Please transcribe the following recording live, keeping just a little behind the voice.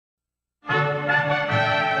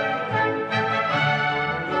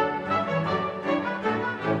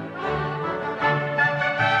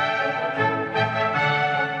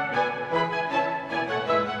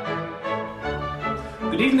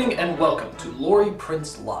and welcome to Lori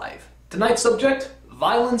Prince Live. Tonight's subject,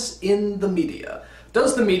 violence in the media.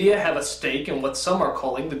 Does the media have a stake in what some are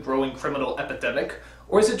calling the growing criminal epidemic,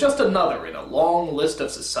 or is it just another in a long list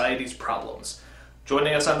of society's problems?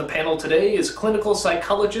 Joining us on the panel today is clinical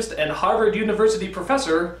psychologist and Harvard University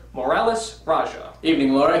professor, Rahja.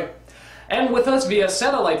 Evening, Lori. And with us via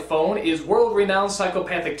satellite phone is world-renowned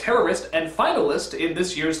psychopathic terrorist and finalist in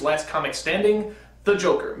this year's Last Comic Standing, the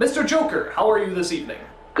Joker. Mr. Joker, how are you this evening?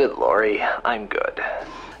 Good, Lori. I'm good.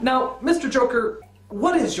 Now, Mr. Joker,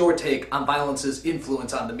 what is your take on violence's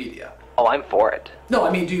influence on the media? Oh, I'm for it. No,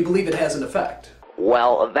 I mean, do you believe it has an effect?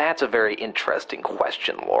 Well, that's a very interesting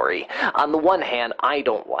question, Lori. On the one hand, I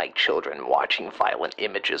don't like children watching violent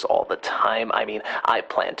images all the time. I mean, I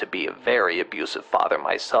plan to be a very abusive father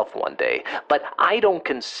myself one day, but I don't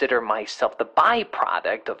consider myself the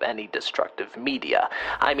byproduct of any destructive media.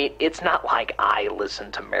 I mean, it's not like I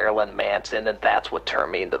listen to Marilyn Manson and that's what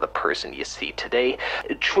turned me into the person you see today.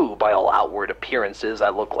 True, by all outward appearances, I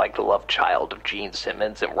look like the love child of Gene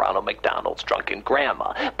Simmons and Ronald McDonald's drunken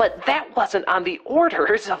grandma, but that wasn't on the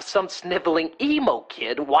orders of some sniveling emo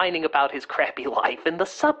kid whining about his crappy life in the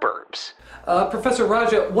suburbs. Professor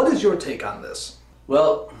Rahja, what is your take on this?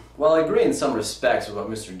 Well, while I agree in some respects with what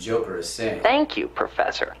Mr. Joker is saying, Thank you,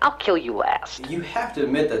 Professor. I'll kill you last. you have to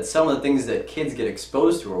admit that some of the things that kids get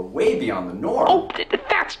exposed to are way beyond the norm. Oh,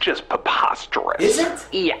 that's just preposterous. Is it?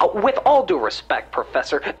 Yeah, with all due respect,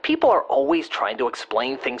 Professor, people are always trying to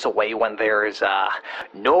explain things away when there's,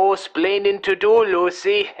 no splaining to do,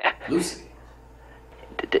 Lucy. Lucy?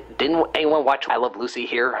 Didn't anyone watch I Love Lucy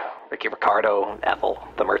here? Ricky Ricardo, Ethel,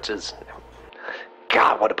 the Mertzes.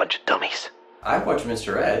 God, what a bunch of dummies. I watched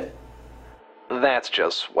Mr. Ed. That's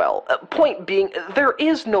just, well, point being, there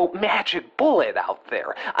is no magic bullet out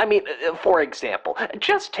there. I mean, for example,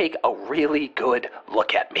 just take a really good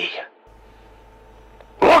look at me.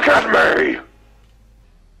 Look at me!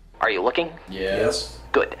 Are you looking? Yes.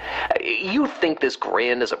 Good. You think this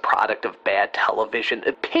grin is a product of bad television?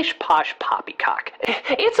 Pish-posh poppycock.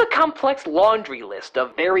 It's a complex laundry list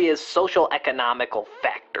of various social-economical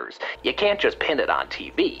factors. You can't just pin it on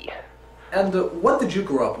TV. And what did you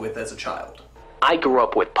grow up with as a child? I grew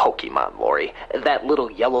up with Pokemon, Lori. That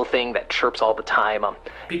little yellow thing that chirps all the time.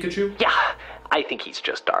 Pikachu? Yeah, I think he's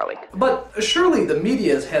just darling. But surely the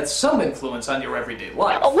media has had some influence on your everyday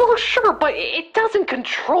life. Oh, well, sure, but it doesn't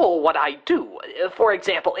control what I do. For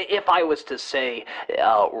example, if I was to say,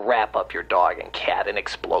 wrap up your dog and cat in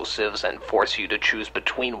explosives and force you to choose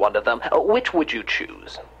between one of them, which would you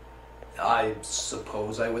choose? I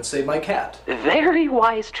suppose I would say my cat. Very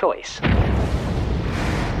wise choice.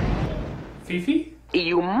 Fifi?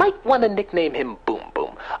 You might want to nickname him Boom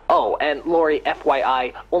Boom. Oh, and Lori,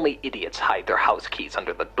 FYI, only idiots hide their house keys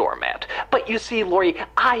under the doormat. But you see, Lori,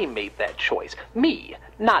 I made that choice. Me,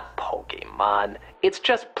 not Pokemon. It's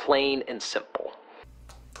just plain and simple.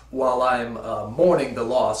 While I'm mourning the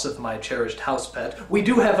loss of my cherished house pet, we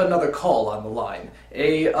do have another call on the line.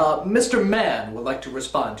 Mr. Mann would like to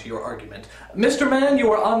respond to your argument. Mr. Mann,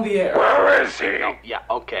 you are on the air. Where is he? Oh, yeah,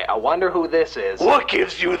 okay, I wonder who this is. What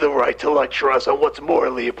gives you the right to lecture us on what's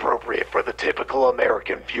morally appropriate for the typical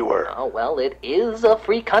American viewer? Oh, well, it is a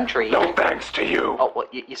free country. No thanks to you. Oh, well,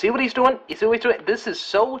 you see what he's doing? You see what he's doing? This is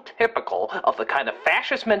so typical of the kind of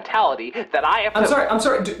fascist mentality that I have to... I'm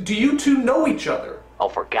sorry, do you two know each other? Oh,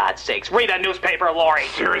 for God's sakes, read a newspaper, Lori!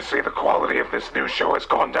 Seriously, the quality of this news show has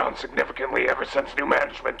gone down significantly ever since new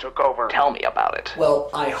management took over. Tell me about it. Well,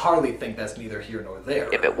 I hardly think that's neither here nor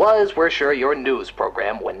there. If it was, we're sure your news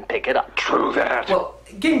program wouldn't pick it up. True that. Well,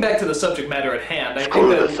 getting back to the subject matter at hand, I Screw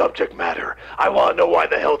think that... the subject matter. I want to know why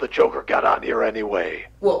the hell the Joker got on here anyway.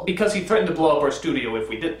 Well, because he threatened to blow up our studio if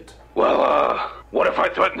we didn't. Well, what if I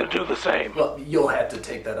threaten to do the same? Well, you'll have to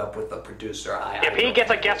take that up with the producer. If he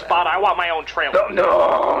gets a guest spot, I want my own trailer.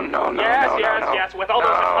 No. Yes, with all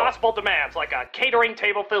those impossible demands, like a catering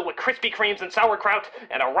table filled with Krispy Kremes and sauerkraut,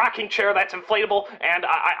 and a rocking chair that's inflatable, and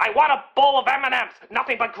I want a bowl of M&Ms.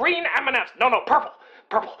 Nothing but green M&Ms. No, purple.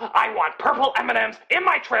 Purple. I want purple M&Ms in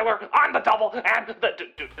my trailer on the double, and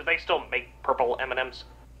do they still make purple M&Ms?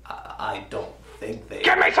 I don't think they...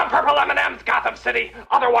 Give me some purple M&Ms, Gotham City!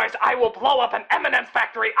 Otherwise, I will blow up an M&Ms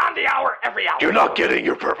factory on the hour, every hour. You're not getting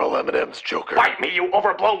your purple M&Ms, Joker. Bite me, you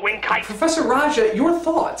overblown wing kite! Professor Rahja, your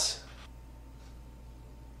thoughts?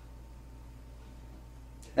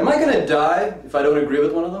 Am I gonna die if I don't agree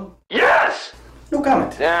with one of them? Yes! No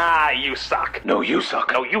comment. Ah, you suck. No, you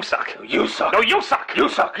suck. No, you suck. You suck. No, you suck. You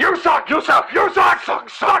suck. You suck. You suck. You suck. Suck.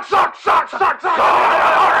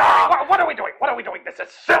 What are we doing? What are we doing? This is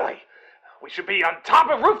silly. We should be on top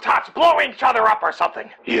of rooftops blowing each other up or something.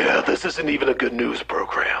 Yeah, this isn't even a good news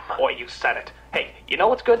program. Boy, you said it. Hey, you know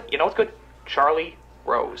what's good? You know what's good? Charlie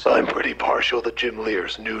Rose. I'm pretty partial to Jim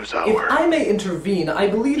Lear's News Hour. If I may intervene, I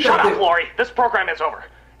believe Shut that... up, Lori. This program is over.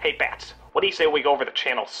 Hey, Bats, what do you say we go over to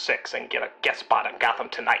Channel 6 and get a guest spot on Gotham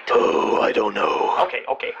Tonight? Oh, I don't know. Okay.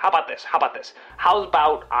 How about this? How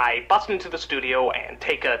about I bust into the studio and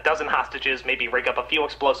take a dozen hostages, maybe rig up a few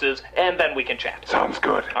explosives, and then we can chat. Sounds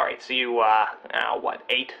good. All right, see you,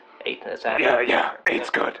 8? 8, is that? Yeah, 8's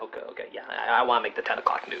good. Okay, yeah, I want to make the 10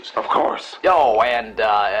 o'clock news. Of course. Yo, and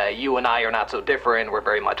you and I are not so different. We're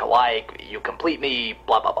very much alike. You complete me,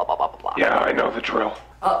 blah, blah, blah, blah, blah, blah. Yeah, I know the drill.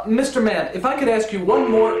 Mr. Mann, if I could ask you one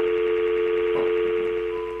more...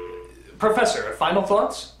 Professor, final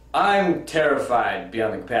thoughts? I'm terrified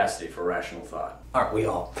beyond the capacity for rational thought. Aren't we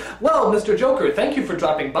all? Well, Mr. Joker, thank you for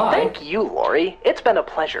dropping by. Thank you, Lori. It's been a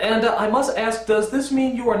pleasure. And I must ask, does this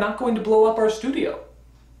mean you are not going to blow up our studio?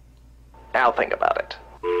 I'll think about it.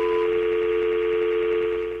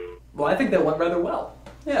 Well, I think that went rather well.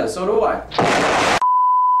 Yeah, so do I.